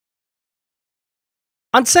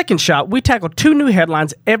On Second Shot, we tackle 2 new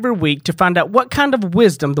headlines every week to find out what kind of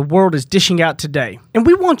wisdom the world is dishing out today. And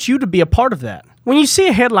we want you to be a part of that. When you see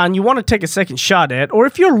a headline you want to take a second shot at, or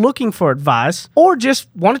if you're looking for advice, or just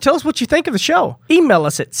want to tell us what you think of the show, email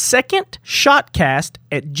us at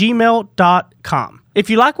secondshotcast@gmail.com. If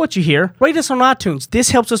you like what you hear, rate us on iTunes.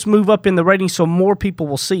 This helps us move up in the ratings so more people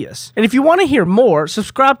will see us. And if you want to hear more,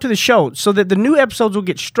 subscribe to the show so that the new episodes will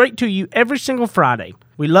get straight to you every single Friday.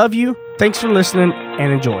 We love you. Thanks for listening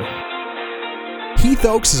and enjoy. Heath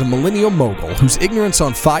Oaks is a millennial mogul whose ignorance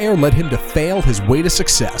on fire led him to fail his way to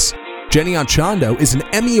success. Jenny Anchondo is an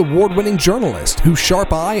Emmy award-winning journalist whose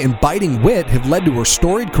sharp eye and biting wit have led to her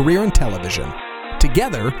storied career in television.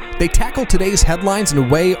 Together, they tackle today's headlines in a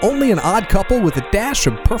way only an odd couple with a dash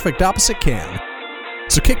of perfect opposite can.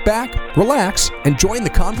 So kick back, relax, and join the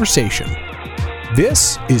conversation.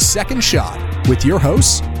 This is Second Shot with your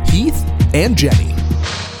hosts, Heath and Jenny.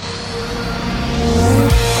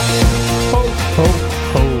 Ho, ho,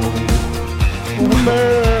 ho.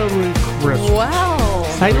 Merry Christmas. Wow.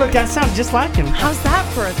 Hey, look, I sound just like him. How's that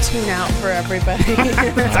for a tune-out for everybody?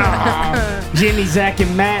 Jenny, Zach,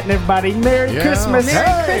 and Matt, and everybody. Merry Christmas.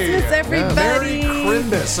 Merry Christmas, everybody. Merry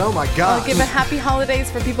Christmas. Oh, my God. I'll give a happy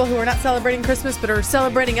holidays for people who are not celebrating Christmas but are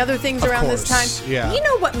celebrating other things around this time. Yeah. You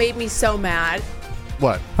know what made me so mad?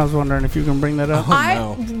 What? I was wondering if you were going to bring that up. I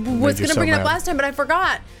no. was Made you going to so bring it up mad. last time, but I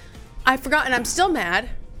forgot. And I'm still mad.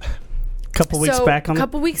 Couple weeks back on a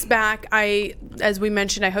couple weeks back, as we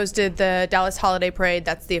mentioned, I hosted the Dallas Holiday Parade.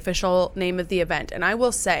 That's the official name of the event. And I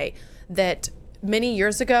will say that many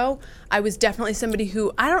years ago, I was definitely somebody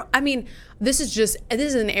who, this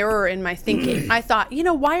is an error in my thinking. I thought,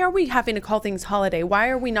 why are we having to call things holiday? Why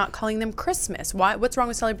are we not calling them Christmas? What's wrong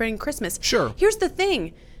with celebrating Christmas? Sure. Here's the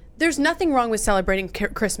thing. There's nothing wrong with celebrating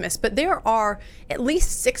Christmas, but there are at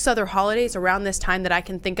least 6 other holidays around this time that I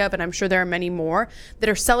can think of, and I'm sure there are many more, that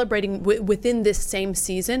are celebrating within this same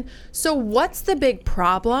season. So what's the big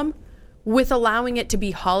problem with allowing it to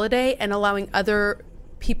be holiday and allowing other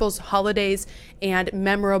people's holidays and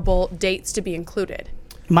memorable dates to be included?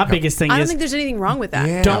 My biggest thing I don't is think there's anything wrong with that.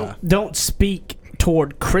 Yeah. don't speak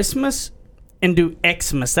toward Christmas and do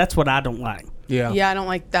Xmas. That's what I don't like. Yeah. Yeah, I don't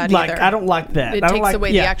like that Like, either. I don't like that. It I don't takes like,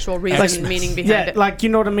 away the actual reason and meaning behind it. Like, you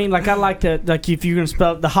know what I mean? Like, I like to, like, if you're going to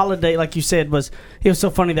spell the holiday, like you said, it was so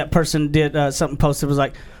funny that person did something posted, was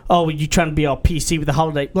like, oh, you trying to be all PC with the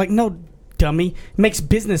holiday. Like, no, dummy. It makes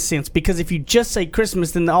business sense, because if you just say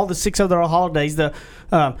Christmas, then all the 6 other holidays, the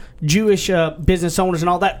Jewish business owners and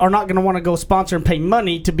all that are not going to want to go sponsor and pay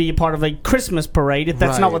money to be a part of a Christmas parade if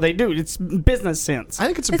that's not Right. what they do. It's business sense. I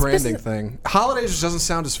think it's a branding thing. Holidays just doesn't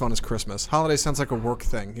sound as fun as Christmas. Holiday sounds like a work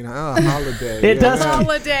thing. Holiday. It does.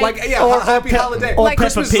 Holiday. Like, happy holiday. or Like,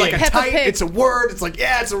 Christmas is Peppa like a Pig. tight, Peppa Pig. it's a word. It's like,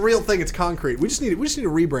 it's a real thing. It's concrete. We just need to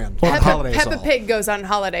rebrand. Peppa Pig goes on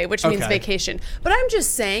holiday, which means Okay. vacation. But I'm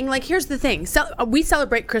just saying, like, here's the thing. We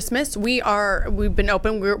celebrate Christmas. We've been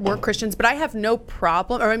open. We're Christians, but I have no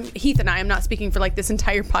problem, or Heath and I, I'm not speaking for like this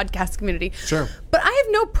entire podcast community. Sure. But I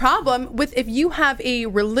have no problem with if you have a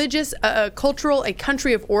religious, cultural, a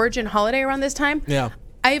country of origin holiday around this time. Yeah.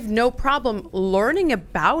 I have no problem learning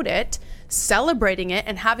about it, celebrating it,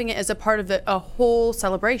 and having it as a part of a whole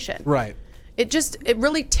celebration. Right. It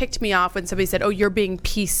really ticked me off when somebody said, oh, you're being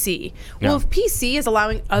PC. Yeah. Well, if PC is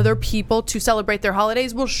allowing other people to celebrate their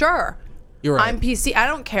holidays, well, sure. You're right. I'm PC. I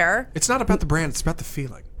don't care. It's not about the brand. It's about the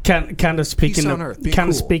feeling. Kind of speaking Peace of on earth, being kind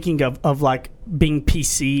of cool. speaking of like being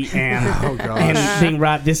PC and Oh, gosh. and being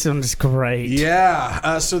right. This one is great.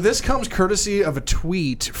 Yeah. So this comes courtesy of a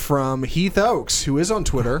tweet from Heath Oaks, who is on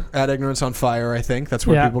Twitter at Ignorance on Fire. I think that's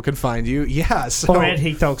where Yeah. people can find you. Yeah. So, Or Ed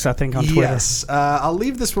Heath Oaks, I think, on Twitter. Yes. I'll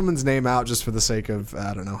leave this woman's name out just for the sake of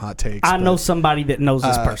hot takes. I but- know somebody that knows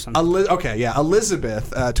this person. Okay, yeah.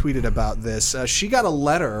 Elizabeth tweeted about this. She got a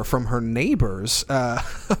letter from her neighbors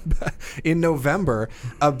in November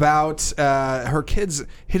about her kids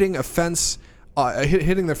hitting a fence.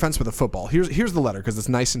 Hitting their fence with a football. Here's the letter, because it's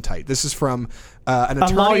nice and tight. This is from an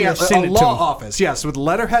attorney lawyer at sent a it law to 'em. office. Yes, with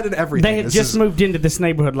letterhead and everything. They had This just is- moved into this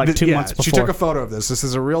neighborhood like 2 months before. She took a photo of this. This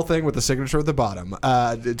is a real thing with the signature at the bottom,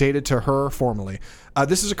 dated to her formally.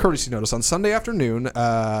 This is a courtesy notice. On Sunday afternoon,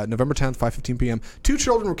 November 10th, 5:15 p.m., 2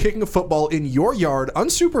 children were kicking a football in your yard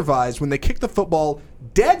unsupervised when they kicked the football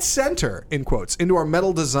dead center, in quotes, into our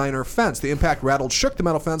metal designer fence. The impact shook the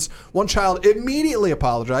metal fence. One child immediately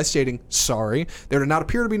apologized, stating, sorry. There did not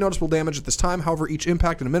appear to be noticeable damage at this time. However, each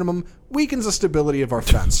impact at a minimum weakens the stability of our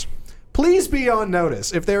fence. Please be on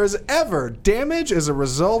notice. If there is ever damage as a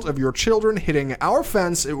result of your children hitting our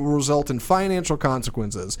fence, it will result in financial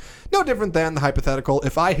consequences. No different than the hypothetical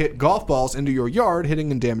if I hit golf balls into your yard,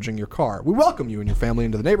 hitting and damaging your car. We welcome you and your family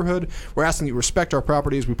into the neighborhood. We're asking that you respect our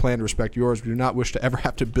properties. We plan to respect yours. We do not wish to ever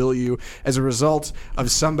have to bill you as a result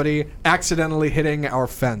of somebody accidentally hitting our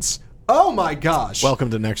fence. Oh my gosh. Welcome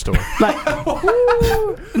to Next Door.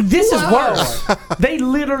 This is worse. They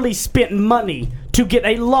literally spent money to get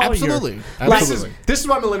a lawyer. Absolutely. This is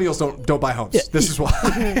why millennials don't buy homes. This is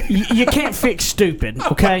why. You can't fix stupid,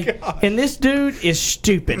 okay? And this dude is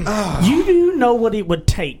stupid. You do know what it would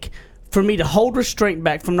take for me to hold restraint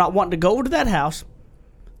back from not wanting to go over to that house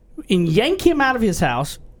and yank him out of his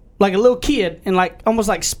house like a little kid and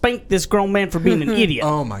almost spank this grown man for being an idiot.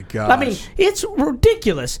 Oh my gosh. I mean, it's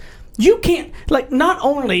ridiculous. You can't, not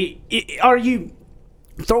only are you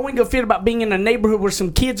throwing a fit about being in a neighborhood where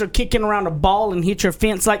some kids are kicking around a ball and hit your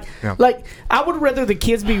fence, I would rather the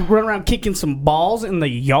kids be running around kicking some balls in the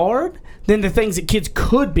yard than the things that kids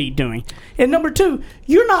could be doing. And number two,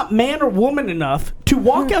 you're not man or woman enough to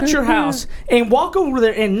walk out your house and walk over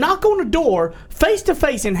there and knock on a door face to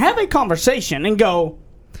face and have a conversation and go,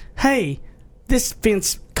 hey, this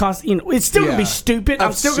fence costs, it's still gonna be stupid.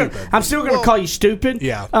 I'm still gonna call you stupid.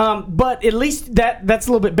 Yeah. But at least that's a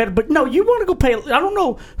little bit better. But no, you want to go pay. I don't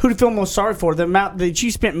know who to feel most sorry for: the amount that you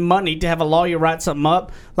spent money to have a lawyer write something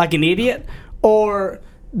up like an idiot, or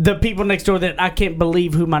the people next door that I can't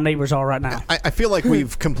believe who my neighbors are right now. I feel like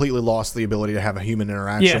we've completely lost the ability to have a human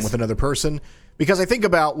interaction with another person, because I think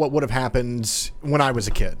about what would have happened when I was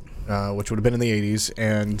a kid, which would have been in the 80s,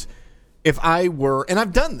 and if I were, and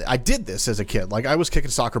I did this as a kid. I was kicking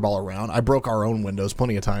a soccer ball around. I broke our own windows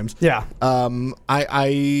plenty of times. Yeah. I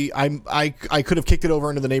could have kicked it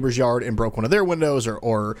over into the neighbor's yard and broke one of their windows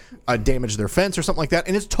or damaged their fence or something like that.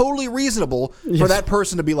 And it's totally reasonable for that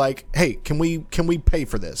person to be like, hey, can we pay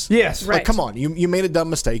for this? Yes. Right. Come on, you made a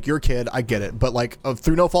dumb mistake. You're a kid. I get it. But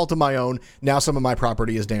through no fault of my own, now some of my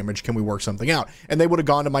property is damaged. Can we work something out? And they would have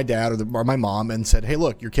gone to my dad or my mom and said, hey,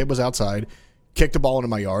 look, your kid was outside, kicked a ball into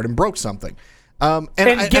my yard and broke something. And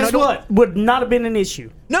guess what? Would not have been an issue.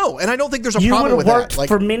 No, and I don't think there's a you problem with that. You would have worked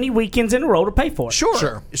for many weekends in a row to pay for it.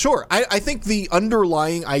 Sure. I think the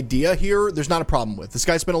underlying idea here, there's not a problem with. This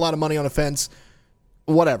guy spent a lot of money on a fence.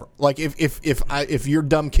 Whatever. If your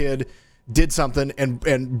dumb kid did something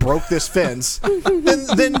and broke this fence,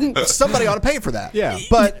 then somebody ought to pay for that. Yeah.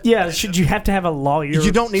 But should you have to have a lawyer?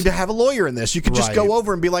 You don't need to have a lawyer in this. You could just go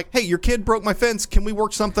over and be like, hey, your kid broke my fence. Can we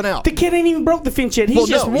work something out? The kid ain't even broke the fence yet. He's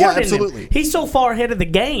just warning absolutely. him. He's so far ahead of the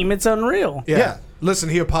game, it's unreal. Yeah. Listen,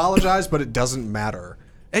 he apologized, but it doesn't matter.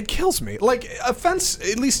 It kills me. Offense,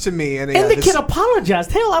 at least to me. And the kid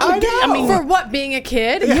apologized. Hell, I mean, for what, being a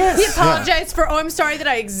kid? Yes. He apologized for, I'm sorry that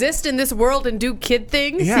I exist in this world and do kid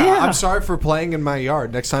things. Yeah, I'm sorry for playing in my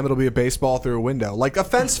yard. Next time it'll be a baseball through a window.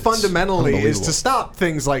 Offense fundamentally is to stop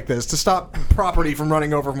things like this, to stop property from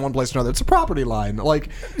running over from one place to another. It's a property line.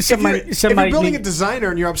 If you're building a designer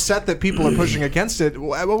and you're upset that people are pushing against it,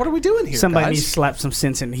 what are we doing here, Somebody guys? needs to slap some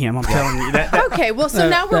sense into him, I'm telling you. Okay, well, so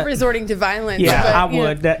now we're resorting to violence. Yeah, but, I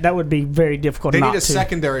would. That would be very difficult. They not need a to.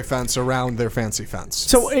 secondary fence around their fancy fence.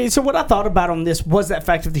 So what I thought about on this was that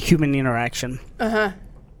fact of the human interaction.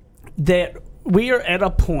 That we are at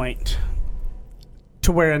a point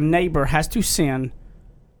to where a neighbor has to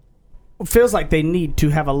feels like they need to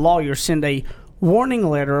have a lawyer send a warning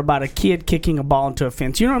letter about a kid kicking a ball into a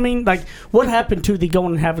fence. You know what I mean? What happened to the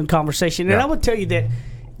going and having conversation? And I would tell you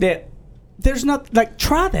that there's not,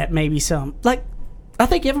 try that maybe some. I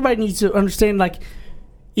think everybody needs to understand,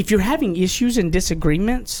 if you're having issues and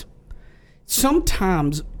disagreements,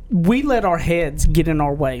 sometimes we let our heads get in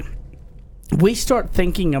our way. We start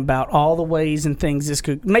thinking about all the ways and things this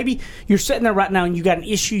could. Maybe you're sitting there right now and you got an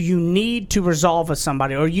issue you need to resolve with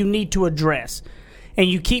somebody or you need to address, and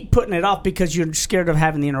you keep putting it off because you're scared of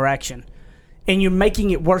having the interaction, and you're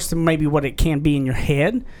making it worse than maybe what it can be in your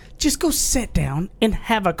head. Just go sit down and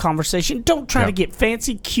have a conversation. Don't try to get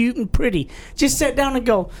fancy, cute, and pretty. Just sit down and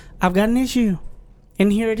go, I've got an issue.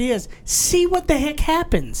 And here it is. See what the heck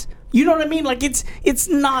happens. You know what I mean? It's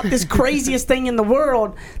not this craziest thing in the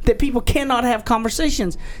world that people cannot have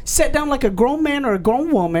conversations. Sit down like a grown man or a grown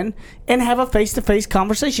woman and have a face-to-face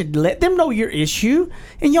conversation. Let them know your issue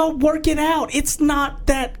and y'all work it out. It's not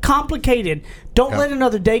that complicated. Don't let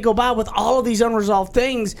another day go by with all of these unresolved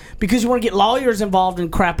things because you want to get lawyers involved in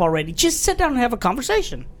crap already. Just sit down and have a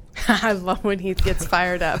conversation. I love when he gets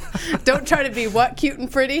fired up. Don't try to be cute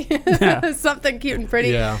and pretty? Something cute and pretty.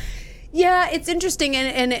 Yeah, it's interesting,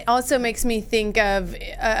 and it also makes me think of,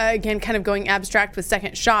 again, kind of going abstract with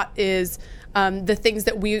Second Shot, is the things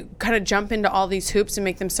that we kind of jump into all these hoops and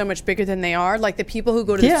make them so much bigger than they are. Like the people who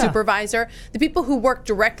go to the supervisor, the people who work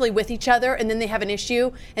directly with each other, and then they have an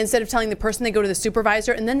issue. Instead of telling the person, they go to the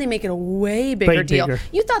supervisor, and then they make it a way bigger deal.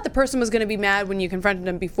 You thought the person was going to be mad when you confronted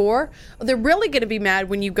them before. Well, they're really going to be mad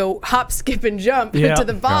when you go hop, skip, and jump to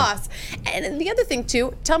the boss. And the other thing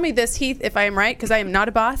too, tell me this, Heath, if I am right, because I am not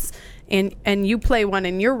a boss, and you play one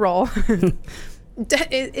in your role.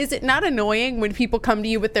 Is it not annoying when people come to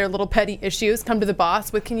you with their little petty issues, come to the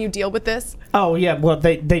boss with, can you deal with this? Oh, yeah. Well,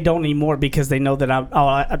 they don't anymore because they know that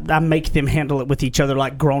I make them handle it with each other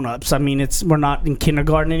like grown-ups. I mean, we're not in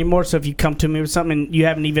kindergarten anymore, so if you come to me with something and you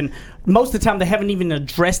haven't even, most of the time they haven't even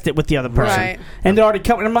addressed it with the other person. Right. And they're already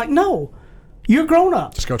coming. I'm like, no, you're grown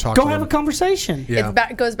up. Just go talk to them. Go have a conversation. Yeah.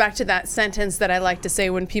 It goes back to that sentence that I like to say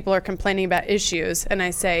when people are complaining about issues, and I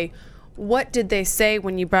say, what did they say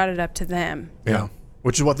when you brought it up to them? Yeah.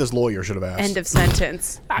 Which is what this lawyer should have asked. End of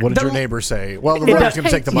sentence. What did your neighbor say? Well, the lawyer's going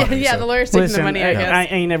to take the money. Yeah, so. the lawyer's taking the money, I guess. I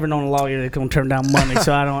ain't never known a lawyer that's going to turn down money,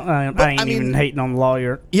 so I ain't even hating on the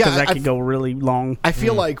lawyer because that could go really long. I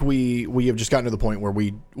feel like we have just gotten to the point where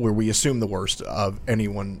we assume the worst of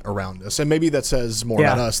anyone around us, and maybe that says more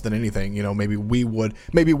about us than anything. You know, maybe we would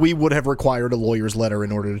have required a lawyer's letter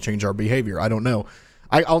in order to change our behavior. I don't know.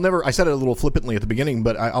 I said it a little flippantly at the beginning,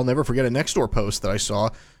 but I'll never forget a Nextdoor post that I saw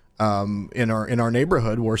in our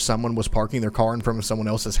neighborhood where someone was parking their car in front of someone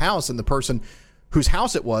else's house, and the person whose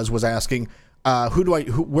house it was asking,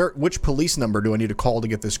 which police number do I need to call to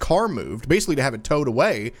get this car moved? Basically to have it towed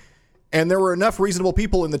away. And there were enough reasonable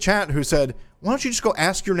people in the chat who said, why don't you just go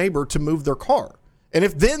ask your neighbor to move their car? And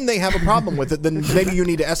if then they have a problem with it, then maybe you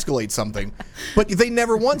need to escalate something. But they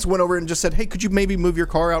never once went over and just said, hey, could you maybe move your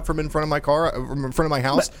car out from in front of my car, from in front of my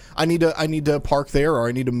house? But I need to park there, or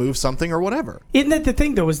I need to move something, or whatever. Isn't that the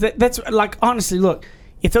thing, though? Is that's like, honestly, look,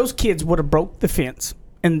 if those kids would have broke the fence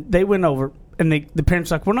and they went over and the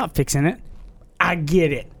parents were like, we're not fixing it, I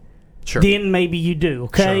get it. Sure. Then maybe you do,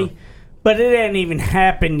 okay? Sure. But it hadn't even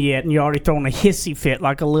happened yet, and you're already throwing a hissy fit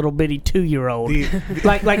like a little bitty 2-year-old.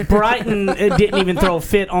 Like Brighton didn't even throw a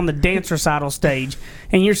fit on the dance recital stage,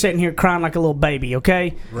 and you're sitting here crying like a little baby,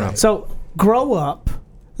 okay? Right. So grow up.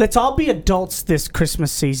 Let's all be adults this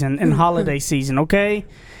Christmas season and holiday season, okay?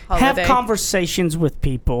 Have conversations with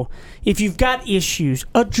people. If you've got issues,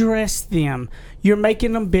 address them. You're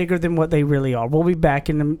making them bigger than what they really are. We'll be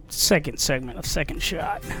back in the second segment of Second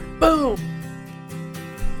Shot. Boom!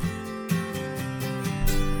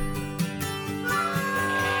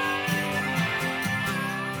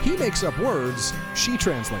 He makes up words, she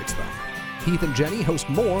translates them. Heath and Jenny host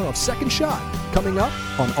more of Second Shot, coming up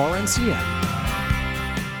on RNCN.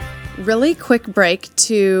 Really quick break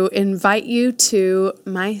to invite you to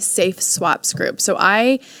my Safe Swaps group. So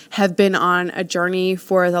I have been on a journey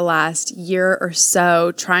for the last year or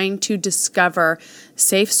so trying to discover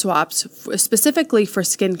safe swaps specifically for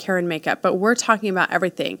skincare and makeup, but we're talking about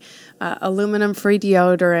everything. Aluminum-free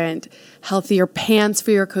deodorant, healthier pans for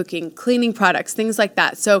your cooking, cleaning products, things like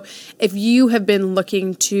that. So if you have been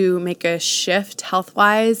looking to make a shift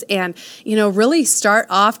health-wise and, really start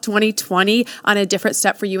off 2020 on a different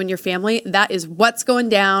step for you and your family, that is what's going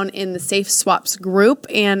down in the Safe Swaps group,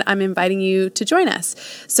 and I'm inviting you to join us.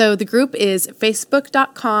 So the group is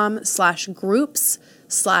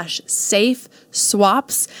facebook.com/groups/safe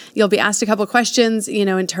swaps. You'll be asked a couple of questions,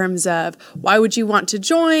 in terms of why would you want to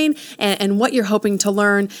join and what you're hoping to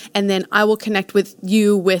learn. And then I will connect with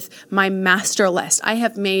you with my master list. I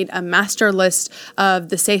have made a master list of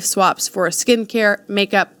the safe swaps for skincare,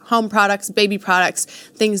 makeup, home products, baby products,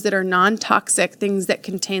 things that are non-toxic, things that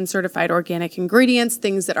contain certified organic ingredients,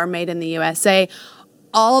 things that are made in the USA.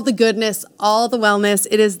 All the goodness, all the wellness,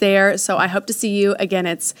 it is there. So I hope to see you. Again,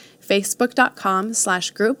 it's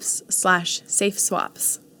facebook.com/groups/safe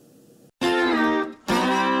swaps.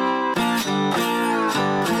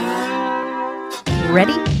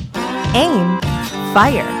 Ready? Aim.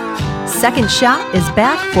 Fire. Second Shot is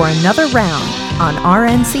back for another round on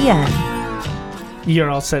RNCN. You're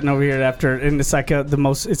all sitting over here after, and it's like it's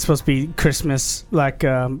supposed to be Christmas,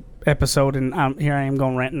 episode, and here I am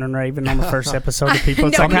going ranting and raving on the first episode of people.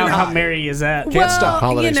 It's like, how merry is that? Can't stop.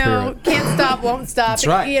 Holiday spirit. Can't stop, won't stop. That's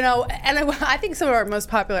right. And I think some of our most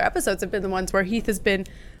popular episodes have been the ones where Heath has been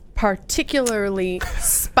particularly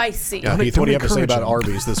spicy. Yeah, Heath, what do you have to say about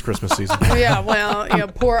Arby's this Christmas season? Yeah, well,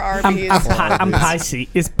 poor Arby's. I'm Pisces.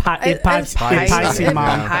 It's Pisces,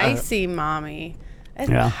 mom. Pisces, mommy.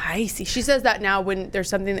 It's Pisces. She says that now when there's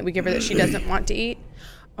something that we give her that she doesn't want to eat.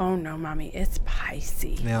 Oh no, mommy, it's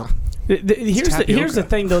Pisces. Yeah. Here's the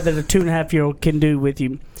thing, though, that a 2.5-year-old can do with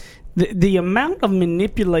you. The amount of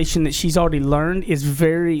manipulation that she's already learned is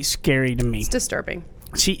very scary to me. It's disturbing.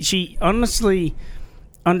 she honestly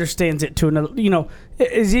understands it to another. You know,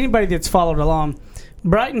 as anybody that's followed along,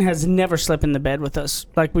 Brighton has never slept in the bed with us.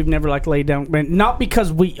 Like, we've never, like, laid down. Not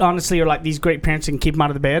because we honestly are, like, these great parents and keep them out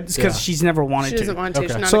of the bed. It's because she's never wanted to. She doesn't want to. Okay.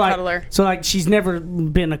 She's not So, a like, cuddler. so, like, she's never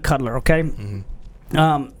been a cuddler, okay?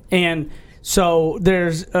 And so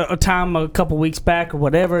there's a time a couple weeks back or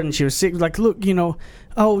whatever, and she was sick. Like, look, you know,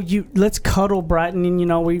 let's cuddle, Brighton. And, you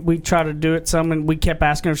know, we try to do it some, and we kept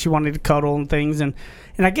asking her if she wanted to cuddle and things. And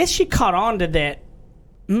I guess she caught on to that.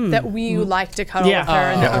 That we like to cuddle Yeah.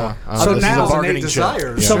 with her. So this is now- a bargaining chip.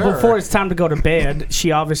 desire. So Sure. before it's time to go to bed,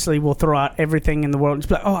 she obviously will throw out everything in the world and just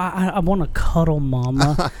be like, "Oh, I want to cuddle,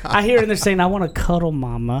 Mama." I hear her they're saying, "I want to cuddle,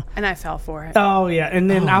 Mama." And I fell for it. Oh yeah, and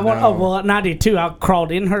then and I did too. I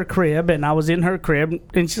crawled in her crib, and I was in her crib,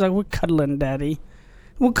 and she's like, "We're cuddling, Daddy.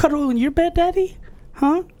 We'll cuddle in your bed, Daddy,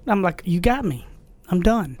 huh?" I'm like, "You got me. I'm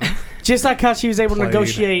done." Just like how she was able to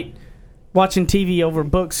negotiate watching TV over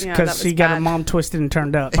books Yeah, because that was she got her bad. mom twisted and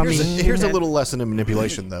turned up. I mean, Here's a little lesson in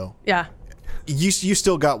manipulation, though. Yeah. You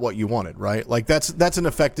still got what you wanted, right? Like that's an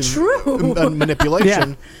effective True.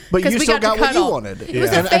 manipulation, Yeah. but 'Cause you we still got to got what you cuddle. wanted. It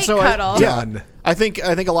was a fake cuddle. Done. I think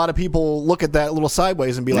a lot of people look at that a little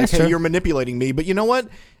sideways and be like, That's "Hey, true. you're manipulating me." But you know what?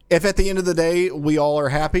 If at the end of the day we all are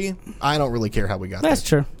happy, I don't really care how we got that's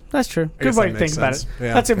there. true. That's true. Good guess way that to think makes about it. sense.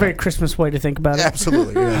 Yeah. That's a very Christmas way to think about it.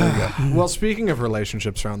 Absolutely. Yeah, there you go. Well, speaking of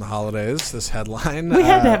relationships around the holidays, this headline. We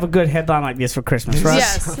had to have a good headline like this for Christmas, right?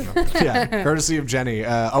 Yes. Yeah, courtesy of Jenny.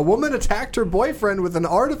 A woman attacked her boyfriend with an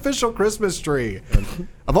artificial Christmas tree.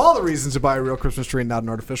 Of all the reasons to buy a real Christmas tree and not an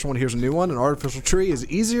artificial one, here's a new one. An artificial tree is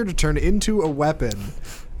easier to turn into a weapon.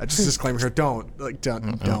 Just a disclaimer here: don't.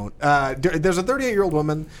 There's a 38-year-old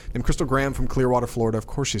woman named Crystal Graham from Clearwater, Florida. Of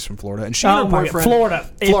course, she's from Florida, and she and Oh her my boyfriend. God, Florida.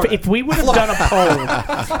 Florida. If we would have done a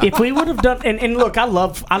poll, if we would have done, and look, I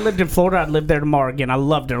lived in Florida. I'd live there tomorrow again. I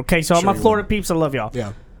loved it. Okay, so all my you Florida peeps, I love y'all.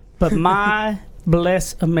 Yeah. But my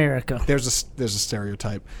bless America. There's a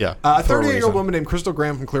stereotype. Yeah, A for a 38-year-old reason. woman named Crystal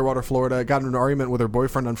Graham from Clearwater, Florida, got in an argument with her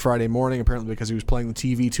boyfriend on Friday morning, apparently because he was playing the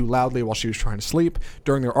TV too loudly while she was trying to sleep.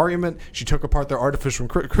 During their argument, she took apart their artificial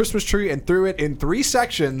Christmas tree and threw it in 3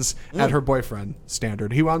 sections at her boyfriend.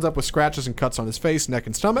 Standard. He wound up with scratches and cuts on his face, neck,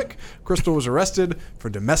 and stomach. Crystal was arrested for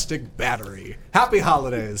domestic battery. Happy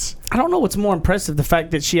holidays. I don't know what's more impressive: the fact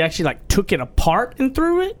that she actually like took it apart and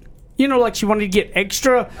threw it. You know, like she wanted to get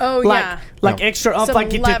extra, extra up, Some like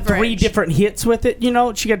get to 3 leverage. different hits with it. You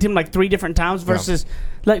know, she got to him like 3 different times versus,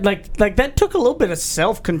 like that took a little bit of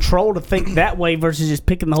self control to think that way versus just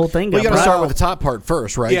picking the whole thing Well, up. you got to right? start with the top part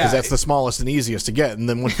first, right? Because Yeah. that's the smallest and easiest to get. And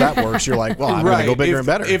then once that works, you're like, well, I'm going to go bigger and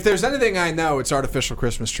better. If there's anything I know, it's artificial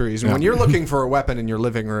Christmas trees. And when you're looking for a weapon in your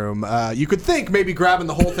living room, you could think maybe grabbing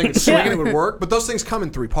the whole thing and swinging it would work, but those things come in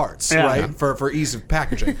 3 parts, Yeah. right? For ease of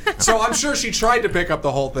packaging. So I'm sure she tried to pick up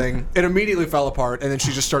the whole thing. It immediately fell apart, and then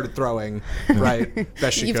she just started throwing, right?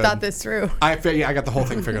 Best she You've could. thought this through. I got the whole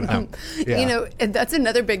thing figured out. Yeah. You know, and that's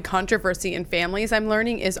another big controversy in families I'm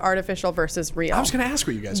learning is artificial versus real. I was going to ask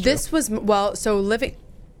what you guys do. This was,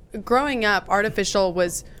 growing up, artificial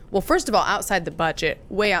was, well, first of all, outside the budget,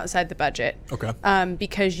 way outside the budget. Okay.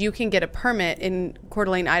 Because you can get a permit in Coeur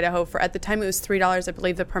d'Alene, Idaho for, at the time it was $3. I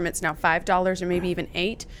believe the permit's now $5 or maybe even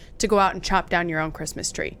 $8 to go out and chop down your own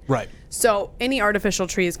Christmas tree. Right. So any artificial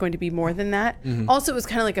tree is going to be more than that. Also, it was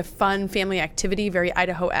kind of like a fun family activity, very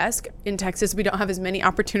Idaho-esque. In Texas, we don't have as many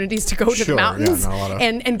opportunities to go to Sure, the yeah, mountains not a lot of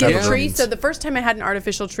and get a tree. evergreens. So the first time I had an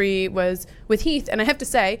artificial tree was with Heath, and I have to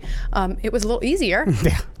say, it was a little easier.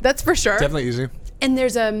 Yeah. That's for sure. Definitely easy. And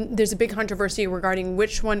there's a big controversy regarding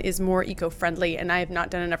which one is more eco-friendly, and I have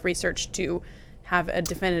not done enough research to have a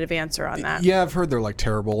definitive answer on that. Yeah, I've heard they're like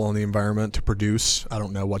terrible on the environment to produce. I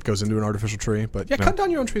don't know what goes into an artificial tree, but yeah, cut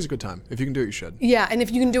down your own tree is a good time. If you can do it, you should. Yeah, and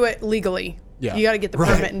if you can do it legally, Yeah. you got to get the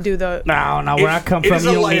Right. permit and do the. No, where I come it from, is you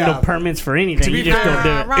a don't need no layout. permits for anything. To be You just fair,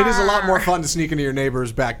 go do it. it is a lot more fun to sneak into your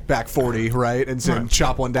neighbor's back 40, right, and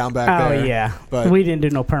chop one down back Oh there. yeah, but we didn't do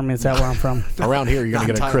no permits out where I'm from. Around here, you're going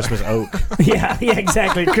to get a Tyler. Christmas oak. yeah,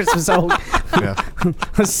 exactly. Christmas oak, Yeah.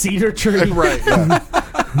 a cedar tree. Right.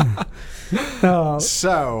 Yeah. Oh,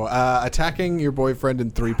 So, attacking your boyfriend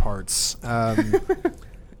in 3 parts.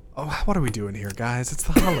 What are we doing here, guys? It's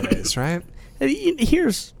the holidays, right?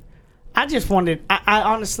 here's. I just wanted. I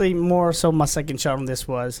honestly, more so, my second shot on this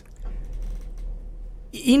was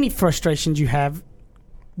any frustrations you have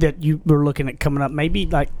that you were looking at coming up. Maybe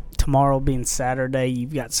like tomorrow being Saturday,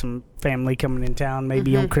 you've got some family coming in town.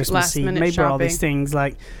 Maybe on Christmas Last Eve. minute Maybe all these shopping. things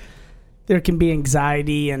like. There can be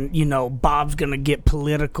anxiety, and Bob's gonna get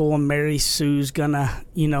political, and Mary Sue's gonna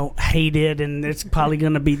hate it, and it's probably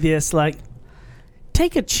gonna be this. Like,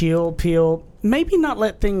 take a chill pill. Maybe not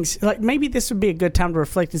let things, like maybe this would be a good time to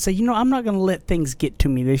reflect and say, I'm not going to let things get to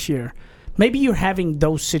me this year. Maybe you're having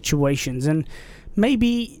those situations, and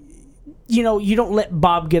maybe, you don't let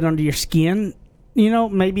Bob get under your skin.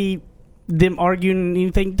 Maybe them arguing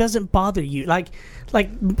anything doesn't bother you. Like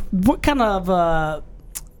what kind of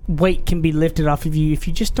weight can be lifted off of you if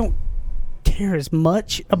you just don't care as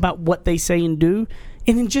much about what they say and do,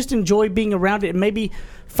 and then just enjoy being around it, and maybe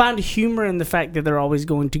find humor in the fact that they're always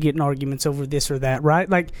going to get in arguments over this or that, right?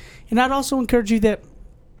 And I'd also encourage you that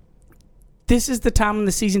this is the time in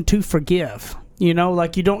the season to forgive. You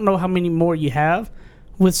don't know how many more you have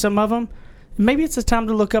with some of them. Maybe it's a time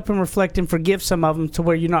to look up and reflect and forgive some of them, to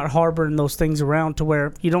where you're not harboring those things around, to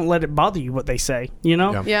where you don't let it bother you what they say,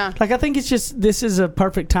 Yeah. I think it's just, this is a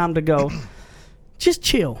perfect time to go, just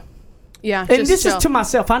chill. Yeah, and this chill. Is to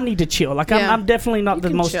myself. I need to chill. I'm definitely not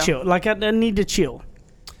the most chill. I need to chill.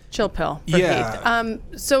 Chill pill. For Keith.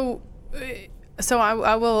 So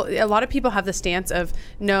I will. A lot of people have the stance of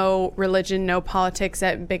no religion, no politics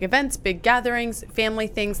at big events, big gatherings, family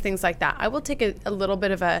things like that. I will take a little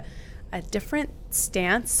bit of a different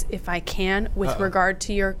stance, if I can, with regard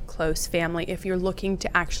to your close family, if you're looking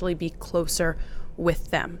to actually be closer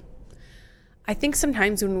with them. I think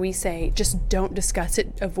sometimes when we say just don't discuss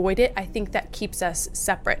it, avoid it, I think that keeps us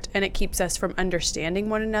separate, and it keeps us from understanding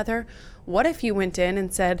one another. What if you went in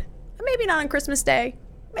and said, maybe not on Christmas Day,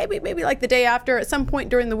 maybe like the day after, at some point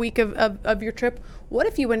during the week of your trip, what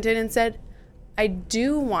if you went in and said, I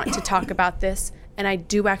do want to talk about this, and I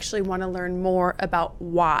do actually want to learn more about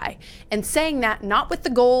why. And saying that not with the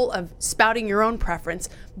goal of spouting your own preference,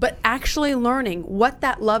 but actually learning what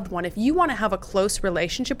that loved one, if you want to have a close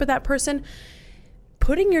relationship with that person,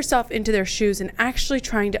 putting yourself into their shoes and actually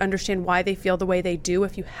trying to understand why they feel the way they do,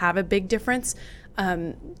 if you have a big difference,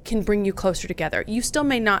 can bring you closer together. You still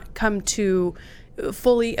may not come to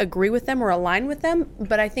fully agree with them or align with them,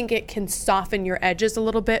 but I think it can soften your edges a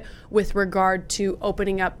little bit with regard to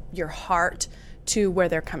opening up your heart to where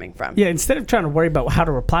they're coming from. Yeah, instead of trying to worry about how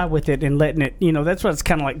to reply with it and letting it, that's what it's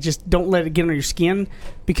kind of like. Just don't let it get under your skin,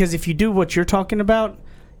 because if you do what you're talking about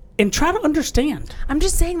and try to understand. I'm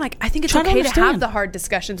just saying, I think it's okay to have the hard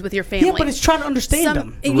discussions with your family. Yeah, but it's trying to understand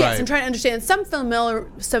them. Yes, and trying to understand.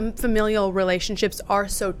 Some familial relationships are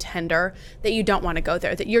so tender that you don't want to go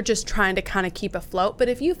there, that you're just trying to kind of keep afloat. But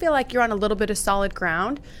if you feel like you're on a little bit of solid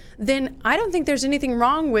ground, then I don't think there's anything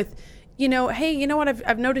wrong with, hey, you know what,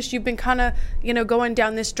 I've noticed you've been kind of, going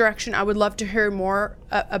down this direction. I would love to hear more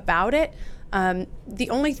about it. The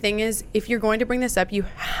only thing is, if you're going to bring this up, you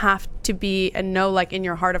have to be and know, in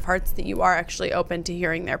your heart of hearts, that you are actually open to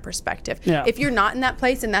hearing their perspective. Yeah. If you're not in that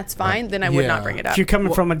place, and that's fine, then I would not bring it up. If you're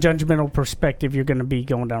coming from a judgmental perspective, you're going to be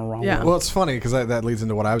going down the wrong way. Well, it's funny because that leads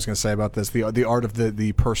into what I was going to say about this, the art of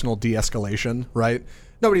the personal de-escalation, right?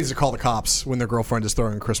 Nobody needs to call the cops when their girlfriend is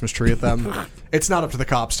throwing a Christmas tree at them. It's not up to the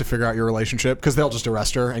cops to figure out your relationship, because they'll just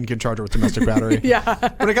arrest her and can charge her with domestic battery. Yeah.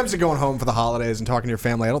 When it comes to going home for the holidays and talking to your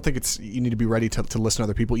family, I don't think you need to be ready to listen to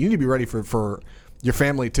other people. You need to be ready for your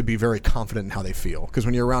family to be very confident in how they feel. Because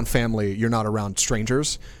when you're around family, you're not around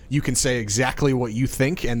strangers. You can say exactly what you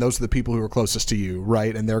think, and those are the people who are closest to you,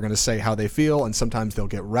 right? And they're going to say how they feel, and sometimes they'll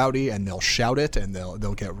get rowdy and they'll shout it and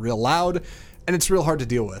they'll get real loud. And it's real hard to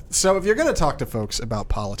deal with. So if you're going to talk to folks about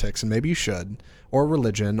politics, and maybe you should, or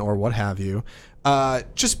religion, or what have you,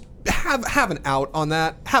 just have an out on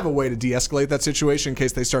that. Have a way to de-escalate that situation in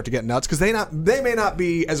case they start to get nuts, because they may not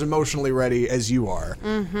be as emotionally ready as you are.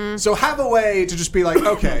 Mm-hmm. So have a way to just be like,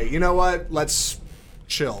 okay, you know what? Let's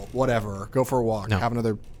chill, whatever. Go for a walk, have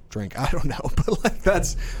another drink. I don't know,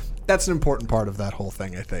 but that's an important part of that whole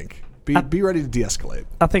thing. I think be ready to de-escalate.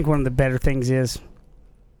 I think one of the better things is,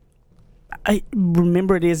 I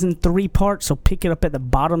remember it is in 3 parts, so pick it up at the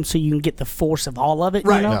bottom so you can get the force of all of it.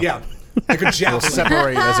 Right, yeah. Like a javelin.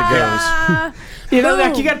 Separate as it goes.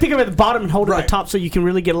 Like you got to pick it up at the bottom and hold it at the top so you can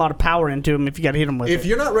really get a lot of power into them if you got to hit them with it. If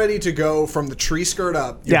you're not ready to go from the tree skirt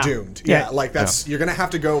up, you're doomed. You're going to have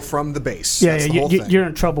to go from the base. That's the whole thing. You're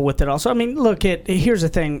in trouble with it also. I mean, look, here's the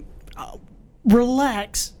thing.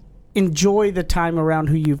 Relax. Enjoy the time around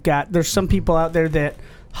who you've got. There's some people out there that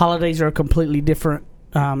holidays are a completely different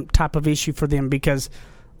type of issue for them, because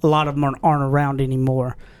a lot of them aren't around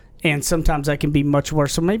anymore, and sometimes that can be much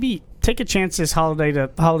worse. So maybe take a chance this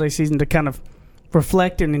holiday season to kind of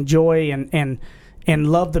reflect and enjoy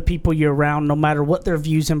and love the people you're around, no matter what their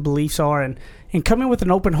views and beliefs are, and come in with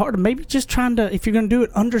an open heart, and maybe just trying to, if you're going to do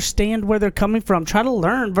it, understand where they're coming from. Try to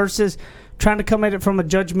learn versus trying to come at it from a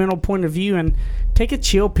judgmental point of view, and take a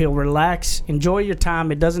chill pill, relax, enjoy your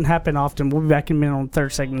time. It doesn't happen often. We'll be back in a minute on the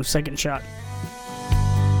third segment of Second Shot.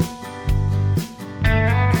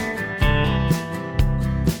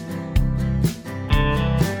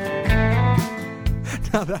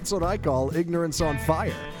 That's what I call ignorance on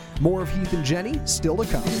fire. More of Heath and Jenny still to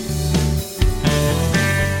come.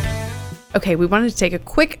 Okay, we wanted to take a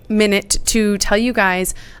quick minute to tell you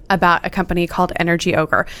guys about a company called Energy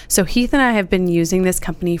Ogre. So Heath and I have been using this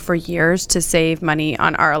company for years to save money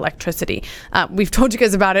on our electricity. We've told you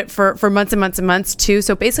guys about it for months and months and months too.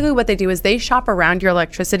 So basically what they do is they shop around your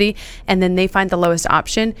electricity and then they find the lowest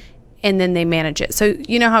option and then they manage it. So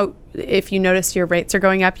you know how if you notice your rates are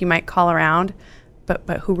going up, you might call around.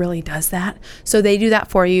 But who really does that? So they do that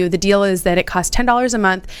for you. The deal is that it costs $10 a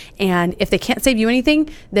month, and if they can't save you anything,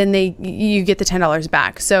 then you get the $10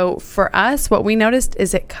 back. So for us, what we noticed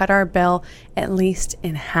is it cut our bill at least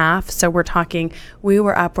in half. So we're talking, we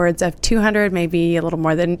were upwards of $200, maybe a little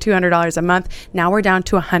more than $200 a month. Now we're down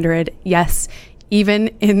to $100. Yes, even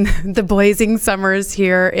in the blazing summers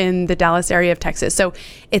here in the Dallas area of Texas. So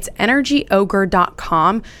it's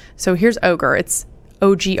energyogre.com. So here's Ogre. It's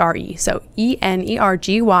OGRE. So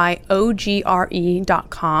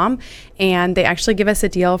ENERGYOGRE.com. And they actually give us a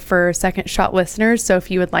deal for Second Shot listeners. So if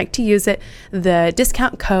you would like to use it, the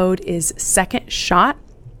discount code is Second Shot.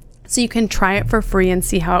 So you can try it for free and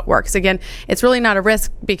see how it works. Again, it's really not a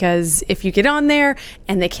risk because if you get on there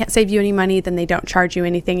and they can't save you any money, then they don't charge you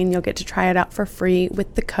anything and you'll get to try it out for free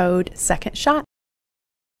with the code Second Shot.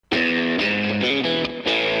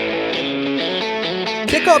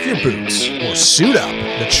 Kick off your boots or suit up.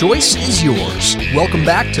 The choice is yours. Welcome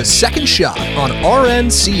back to Second Shot on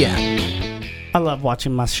RNCN. I love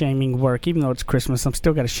watching my shaming work. Even though it's Christmas, I'm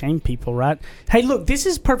still got to shame people, right? Hey, look, this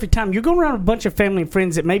is perfect time. You're going around with a bunch of family and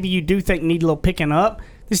friends that maybe you do think need a little picking up.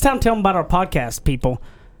 This time, tell them about our podcast, people.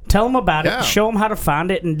 Tell them about it, show them how to find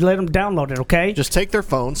it, and let them download it, okay? Just take their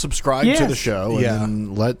phone, subscribe to the show, and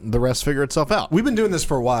then let the rest figure itself out. We've been doing this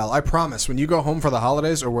for a while. I promise. When you go home for the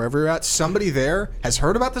holidays or wherever you're at, somebody there has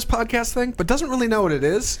heard about this podcast thing, but doesn't really know what it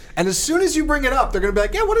is. And as soon as you bring it up, they're going to be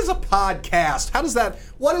like, yeah, what is a podcast?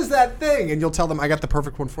 What is that thing? And you'll tell them, I got the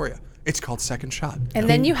perfect one for you. It's called Second Shot. And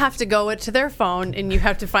then you have to go to their phone and you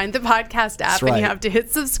have to find the podcast app and you have to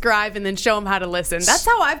hit subscribe and then show them how to listen. That's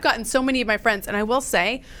how I've gotten so many of my friends. And I will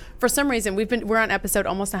say, for some reason, we're on episode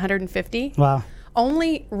almost 150. Wow.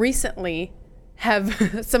 Only recently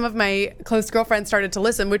have some of my close girlfriends started to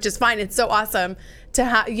listen, which is fine. It's so awesome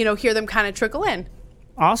to hear them kind of trickle in.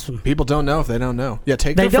 Awesome. People don't know if they don't know. Yeah,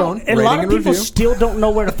 take their phone, and a lot of people still don't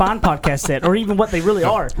know where to find podcasts at, or even what they really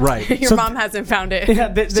are. Right. Your mom hasn't found it.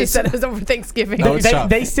 Yeah, she said it was over Thanksgiving.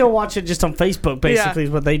 They still watch it just on Facebook, basically,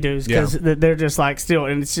 is what they do, because they're just like still,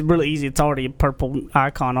 and it's really easy. It's already a purple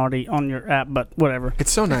icon already on your app, but whatever.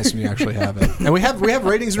 It's so nice when you actually have it. And we have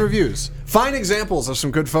ratings and reviews. Fine examples of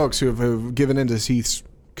some good folks who have given in to Heath's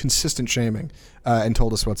consistent shaming and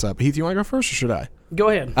told us what's up. Heath, you want to go first, or should I? Go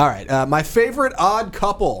ahead. All right. My favorite odd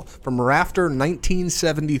couple from Rafter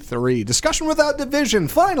 1973. Discussion without division,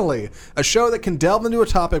 finally. A show that can delve into a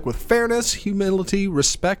topic with fairness, humility,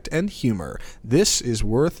 respect, and humor. This is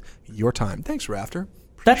worth your time. Thanks, Rafter.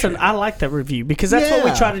 I like that review because that's what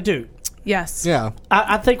we try to do. Yes. Yeah.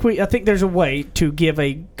 I think there's a way to give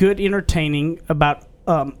a good entertaining about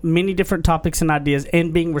many different topics and ideas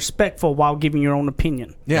and being respectful while giving your own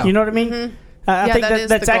opinion. Yeah. You know what I mean? Mm-hmm. I think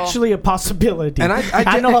that's actually a possibility. And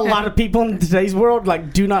I know a lot of people in today's world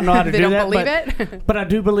do not know how to do that. They don't believe it. But I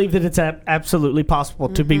do believe that it's absolutely possible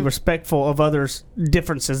to be respectful of others'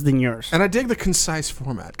 differences than yours. And I dig the concise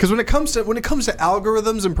format because when it comes to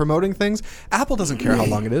algorithms and promoting things, Apple doesn't care how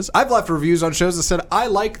long it is. I've left reviews on shows that said I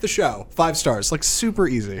like the show, 5 stars, super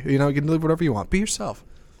easy. You can live whatever you want. Be yourself.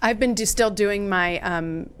 I've been still doing my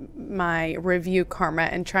my review karma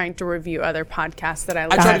and trying to review other podcasts that I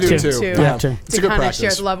like. I try to do it too. It's a good kind of practice. share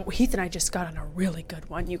the love. Heath and I just got on a really good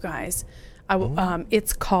one, you guys.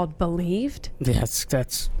 It's called Believed. Yes,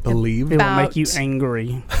 that's Believed. It will make you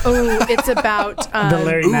angry. Oh, it's about the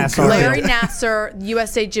Larry Nassar. Larry Nassar,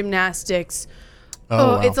 USA Gymnastics.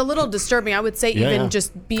 Wow. It's a little disturbing. I would say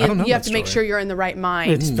just you have to make sure you're in the right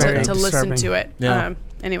mind to listen to it. Yeah.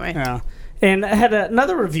 Anyway. Yeah. And I had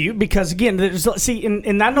another review because, again,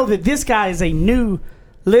 and I know that this guy is a new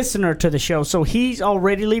listener to the show, so he's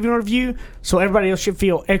already leaving a review, so everybody else should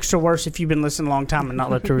feel extra worse if you've been listening a long time and not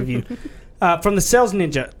left a review. From the Sales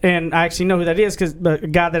Ninja, and I actually know who that is because the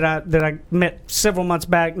guy that I met several months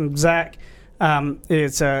back, Zach, but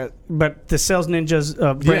the Sales Ninja's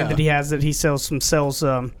brand that he has, that he sells some sales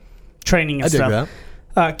training and stuff. Dig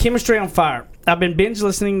that. Chemistry on Fire. I've been binge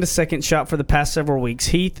listening to Second Shot for the past several weeks.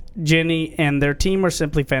 Heath, Jenny, and their team are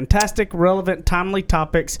simply fantastic, relevant, timely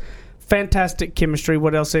topics, fantastic chemistry.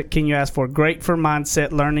 What else can you ask for? Great for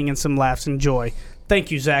mindset, learning, and some laughs and joy.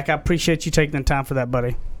 Thank you, Zach. I appreciate you taking the time for that,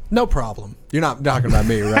 buddy. No problem. You're not talking about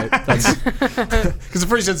me, right? Because at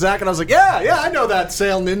first you said Zach, and I was like, yeah, I know that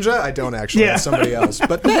sale ninja. I don't actually. Yeah. It's somebody else.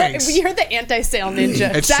 But thanks. You're the anti-sale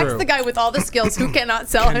ninja. It's Zach's true. the guy with all the skills who cannot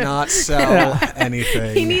sell him. Cannot sell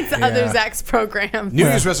anything. He needs the Yeah. other Zach's program. New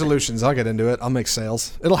Year's resolutions. I'll get into it. I'll make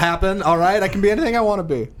sales. It'll happen. All right. I can be anything I want to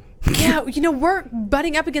be. Yeah, we're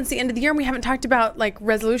butting up against the end of the year, and we haven't talked about like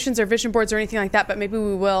resolutions or vision boards or anything like that. But maybe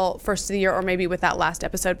we will first of the year, or maybe with that last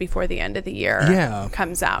episode before the end of the year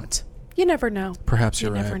comes out. You never know. Perhaps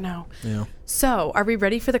you're right. You never know. Yeah. So, are we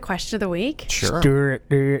ready for the question of the week? Sure. Do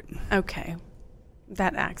it. Okay.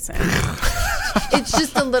 That accent. It's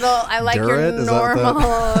just a little, I like your Is that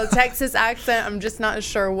normal Texas accent. I'm just not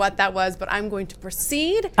sure what that was, but I'm going to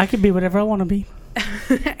proceed. I can be whatever I want to be.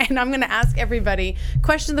 And I'm going to ask everybody,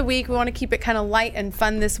 question of the week. We want to keep it kind of light and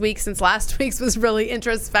fun this week since last week's was really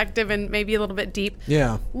introspective and maybe a little bit deep.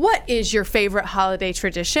 Yeah. What is your favorite holiday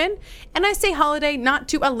tradition? And I say holiday not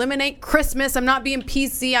to eliminate Christmas. I'm not being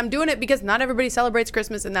PC. I'm doing it because not everybody celebrates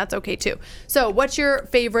Christmas, and that's okay too. So what's your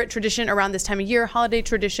favorite tradition around this time of year? Holiday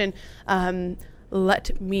tradition?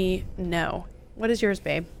 Let me know. What is yours,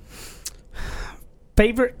 babe?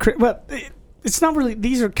 It's not really.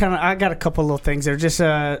 These are kind of. I got a couple little things. They're just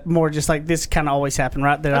more just like this kind of always happen,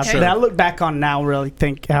 right? That, Okay. that I look back on now, really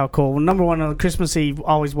think how cool. Well, number one, on Christmas Eve,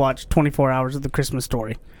 always watch 24 hours of the Christmas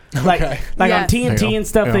Story. Like Yes. on There you TNT go. and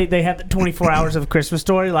stuff, Yeah. they have the 24 hours of Christmas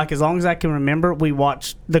Story. Like as long as I can remember, we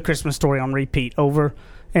watch the Christmas Story on repeat over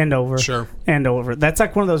and over Sure. and over. That's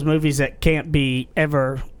like one of those movies that can't be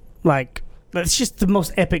ever like. It's just the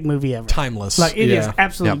most epic movie ever. Timeless. Like it is Yeah.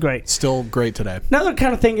 absolutely Yep. great. Still great today. Another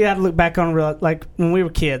kind of thing you got to look back on, like when we were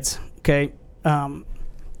kids, okay,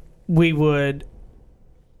 we would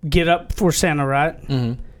get up for Santa, right?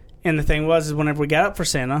 Mm-hmm. And the thing was, is whenever we got up for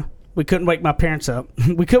Santa, we couldn't wake my parents up.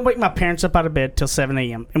 We couldn't wake my parents up out of bed till 7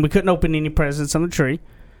 a.m. And we couldn't open any presents on the tree.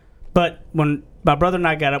 But when my brother and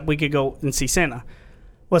I got up, we could go and see Santa.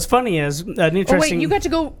 What's funny is an interesting. Oh, wait, you got to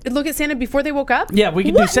go look at Santa before they woke up? Yeah, we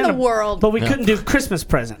could what do Santa. in the world? But we couldn't do Christmas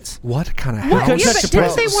presents. What kind of What? couldn't Yeah, touch but the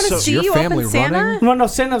didn't they presents. want to So see your you family open Santa? running? Well, no,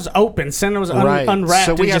 Santa was open. Santa was unwrapped.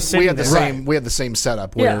 So we and had just we sitting had the there. same we had the same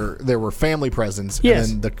setup where there were family presents Yes.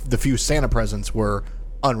 and then the few Santa presents were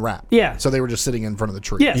unwrapped. Yeah. So they were just sitting in front of the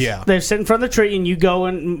tree. Yes. Yeah. They're sitting in front of the tree, and you go,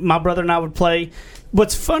 and my brother and I would play.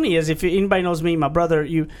 What's funny is, if anybody knows me, my brother,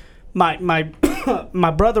 my my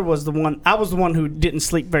brother was the one. I was the one who didn't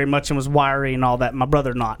sleep very much and was wiry and all that. My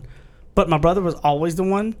brother not, but my brother was always the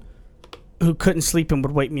one who couldn't sleep and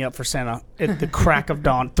would wake me up for Santa at the crack of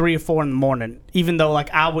dawn, 3 or 4 in the morning. Even though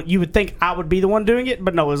you would think I would be the one doing it,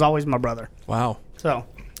 but no, it was always my brother. Wow. So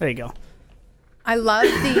there you go. I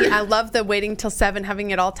love the waiting till 7, having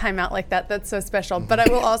it all time out like that. That's so special. But I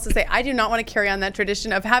will also say, I do not want to carry on that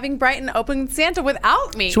tradition of having Brighton open Santa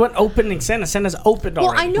without me. She went opening Santa. Santa's opened Well,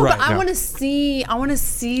 already. I know, Right, but I yeah. want to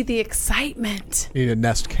see the excitement. You need a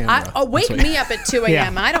Nest camera. Wake me up at 2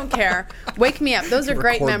 a.m. Yeah. I don't care. Wake me up. Those are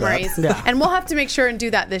great Record that. memories. Yeah. And we'll have to make sure and do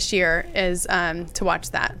that this year is to watch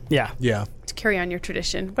that, Yeah. Yeah. to carry on your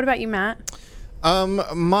tradition. What about you, Matt?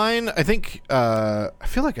 Mine, I think, I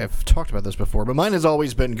feel like I've talked about this before, but mine has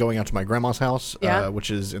always been going out to my grandma's house, Yeah. which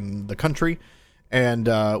is in the country. And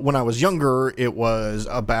when I was younger, it was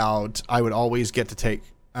about, I would always get to take,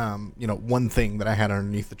 one thing that I had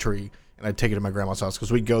underneath the tree, and I'd take it to my grandma's house,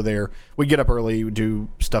 because we'd go there, we'd get up early, we'd do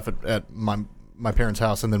stuff at my parents'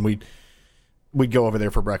 house, and then we'd go over there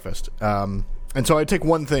for breakfast. And so I'd take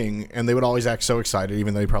one thing, and they would always act so excited,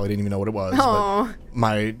 even though they probably didn't even know what it was. Aw.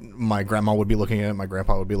 But my grandma would be looking at it, my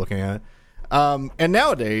grandpa would be looking at it. And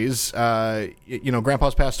nowadays,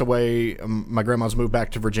 Grandpa's passed away. My grandma's moved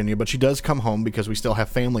back to Virginia, but she does come home because we still have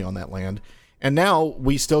family on that land. And now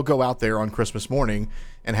we still go out there on Christmas morning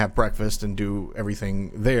and have breakfast and do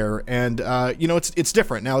everything there. And it's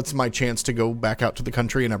different now. It's my chance to go back out to the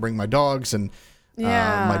country, and I bring my dogs and.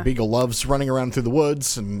 Yeah. My beagle loves running around through the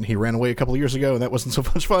woods, and he ran away a couple of years ago, and that wasn't so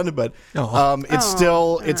much fun. But it's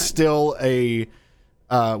still a.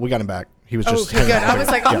 We got him back. He was just. Okay, good. hanging out I was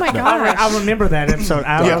there. like, oh my no. gosh. I remember that episode.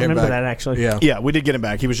 I Yeah. remember Came back. that actually. Yeah. Yeah, we did get him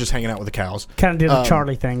back. He was just hanging out with the cows. Kind of did a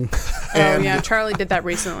Charlie thing. Oh, yeah. Charlie did that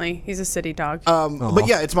recently. He's a city dog. But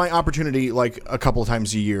yeah, it's my opportunity, like a couple of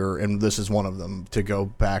times a year, and this is one of them, to go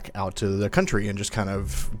back out to the country and just kind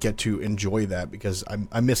of get to enjoy that, because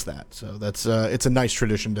I miss that. So that's it's a nice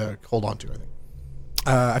tradition to hold on to, I think.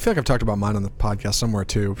 I feel like I've talked about mine on the podcast somewhere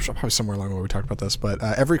too, probably somewhere along the way we talked about this. But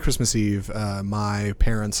every Christmas Eve, my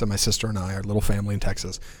parents and my sister and I, our little family in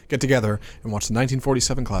Texas, get together and watch the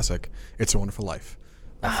 1947 classic "It's a Wonderful Life."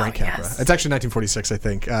 Frank Capra. Yes. It's actually 1946, I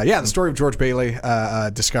think. The story of George Bailey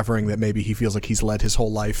discovering that maybe he feels like he's led his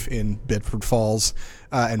whole life in Bedford Falls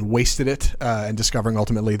and wasted it, and discovering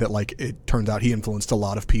ultimately that like it turns out he influenced a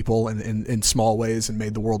lot of people in small ways and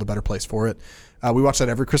made the world a better place for it. We watch that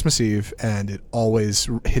every Christmas Eve, and it always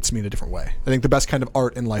hits me in a different way. I think the best kind of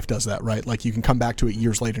art in life does that, right? Like you can come back to it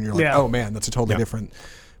years later and you're like, oh man, that's a totally different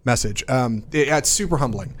message. It's super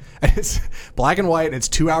humbling. It's black and white, and it's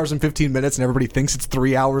 2 hours and 15 minutes, and everybody thinks it's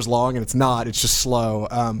 3 hours long, and it's not. It's just slow.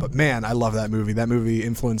 But man, I love that movie. That movie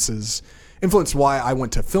influenced why I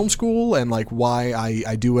went to film school and like why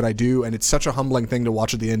I do what I do. And it's such a humbling thing to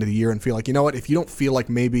watch at the end of the year and feel like, you know what, if you don't feel like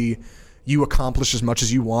maybe you accomplished as much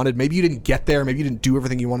as you wanted, maybe you didn't get there, maybe you didn't do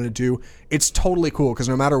everything you wanted to do, it's totally cool because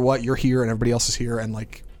no matter what, you're here and everybody else is here, and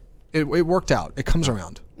like it worked out. It comes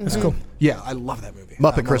around. That's cool. Yeah, I love that movie.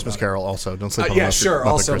 Muppet Christmas Carol also. Don't sleep on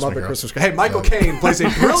Muppet Christmas Carol. Hey, Michael Caine plays a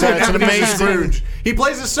brilliant Ebenezer Scrooge. He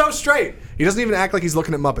plays it so straight. He doesn't even act like he's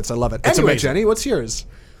looking at Muppets. I love it. Anyway, Jenny, what's yours?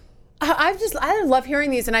 I love hearing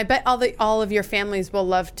these, and I bet all of your families will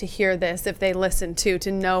love to hear this if they listen to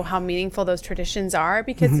know how meaningful those traditions are,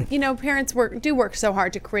 because parents do work so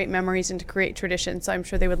hard to create memories and to create traditions. So I'm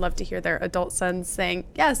sure they would love to hear their adult sons saying,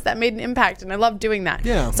 "Yes, that made an impact," and I love doing that.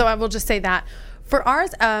 Yeah. So I will just say that. For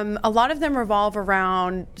ours, a lot of them revolve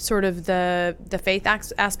around sort of the faith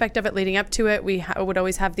aspect of it leading up to it. We would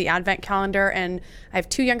always have the Advent calendar, and I have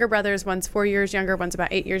two younger brothers. One's 4 years younger, one's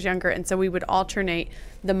about 8 years younger, and so we would alternate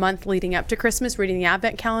the month leading up to Christmas reading the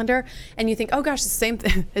Advent calendar. And you think, oh gosh, it's the same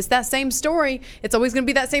it's that same story. It's always going to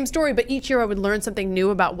be that same story. But each year I would learn something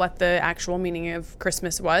new about what the actual meaning of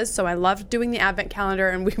Christmas was. So I loved doing the Advent calendar,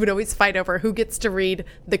 and we would always fight over who gets to read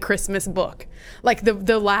the Christmas book, like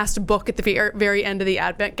the last book at the very end of the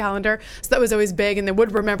Advent calendar. So that was always big, and they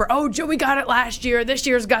would remember, oh, Joey got it last year. This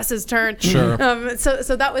year's Gus's turn. Sure.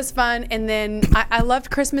 So that was fun. And then I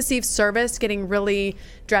loved Christmas Eve service, getting really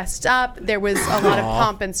dressed up. There was a lot of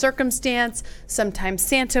pomp and circumstance. Sometimes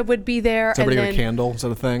Santa would be there. Does everybody have a candle? Is that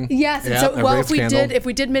a thing? Yes. Yeah, so, well, if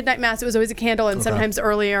we did midnight mass, it was always a candle, and sometimes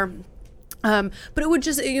earlier. But it would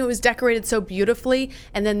just, it was decorated so beautifully.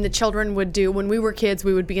 And then the children would do, when we were kids,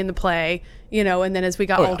 we would be in the play, and then as we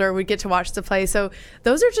got older, we'd get to watch the play. So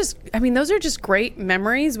those are just great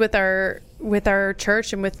memories with our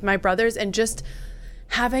church and with my brothers, and just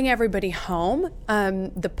having everybody home,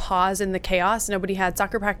 the pause and the chaos. Nobody had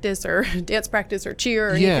soccer practice or dance practice or cheer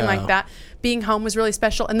or anything like that. Being home was really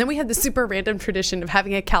special. And then we had the super random tradition of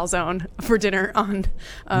having a calzone for dinner on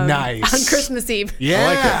Christmas Eve.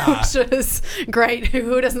 Yeah. Which was great.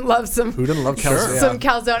 Who doesn't love some calzone? Some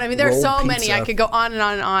calzone. I mean, there's so many. Pizza. I could go on and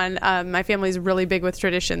on and on. My family's really big with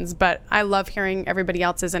traditions, but I love hearing everybody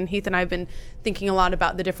else's. And Heath and I have been thinking a lot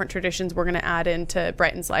about the different traditions we're going to add into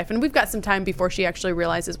Brighton's life. And we've got some time before she actually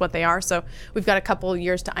realizes what they are. So we've got a couple of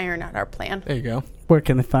years to iron out our plan. There you go. Where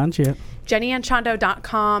can they find you?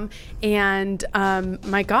 JennyAndChando.com. And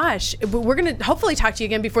my gosh, we're going to hopefully talk to you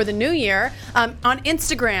again before the new year. On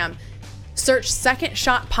Instagram, search Second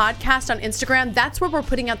Shot Podcast on Instagram. That's where we're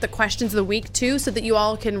putting out the questions of the week too, so that you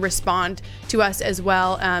all can respond to us as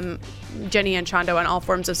well. Jenny and Chando on all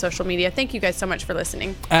forms of social media. Thank you guys so much for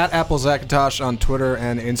listening. At AppleZackatosh on Twitter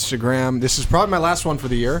and Instagram. This is probably my last one for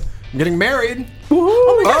the year. I'm getting married. Woo-hoo.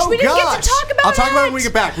 Oh my gosh, we didn't get to talk about it. I'll talk about it when we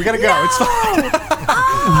get back. We gotta go. It's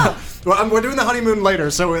fine. Well, we're doing the honeymoon later,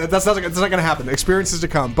 so that's not going to happen. Experiences to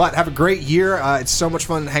come. But have a great year. It's so much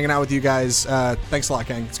fun hanging out with you guys. Thanks a lot,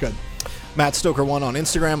 gang. It's good. Matt Stoker1 on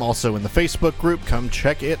Instagram, also in the Facebook group. Come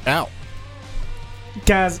check it out.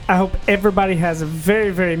 Guys, I hope everybody has a very,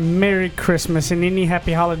 very Merry Christmas and any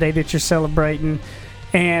happy holiday that you're celebrating.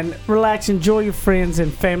 And relax, enjoy your friends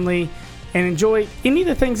and family, and enjoy any of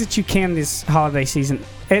the things that you can this holiday season.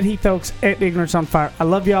 At Heath Oaks, at Ignorance on Fire. I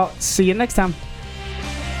love y'all. See you next time.